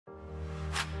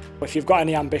If you've got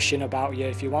any ambition about you,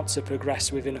 if you want to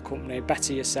progress within a company,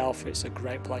 better yourself, it's a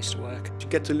great place to work. You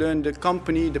get to learn the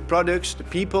company, the products, the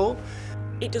people.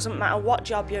 It doesn't matter what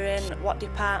job you're in, what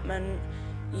department,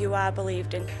 you are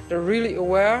believed in. They're really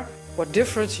aware what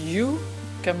difference you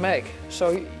can make,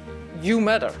 so you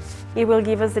matter. It will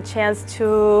give us the chance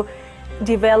to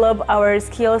develop our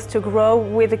skills, to grow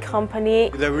with the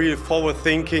company. They're really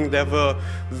forward-thinking, they have a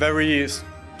very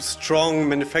strong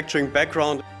manufacturing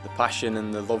background. The passion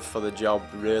and the love for the job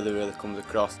really comes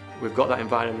across. We've got that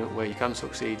environment where you can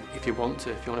succeed if you want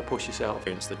to push yourself.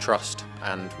 It's the trust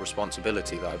and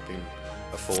responsibility that I've been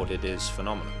afforded is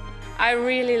phenomenal. I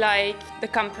really like the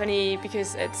company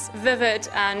because it's vivid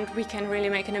and we can really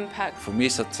make an impact. For me,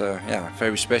 it's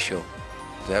very special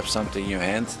to have something in your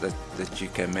hand that you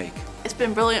can make. It's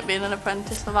been brilliant being an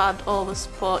apprentice. I've had all the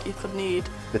support you could need.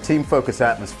 The team-focused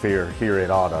atmosphere here at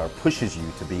Ardagh pushes you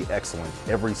to be excellent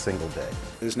every single day.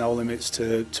 There's no limits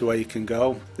to where you can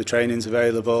go. The training's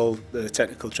available, the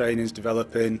technical training's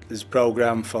developing. There's a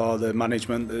programme for the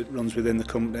management that runs within the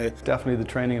company. Definitely the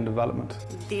training and development.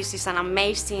 This is an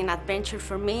amazing adventure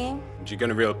for me. You're going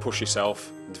to really push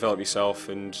yourself, develop yourself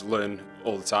and learn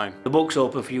all the time. The book's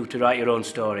open for you to write your own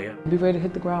story. Be ready to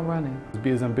hit the ground running.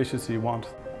 Be as ambitious as you want.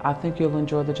 I think you'll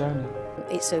enjoy the journey.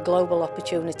 It's a global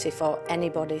opportunity for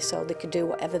anybody, so they can do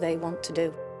whatever they want to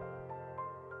do.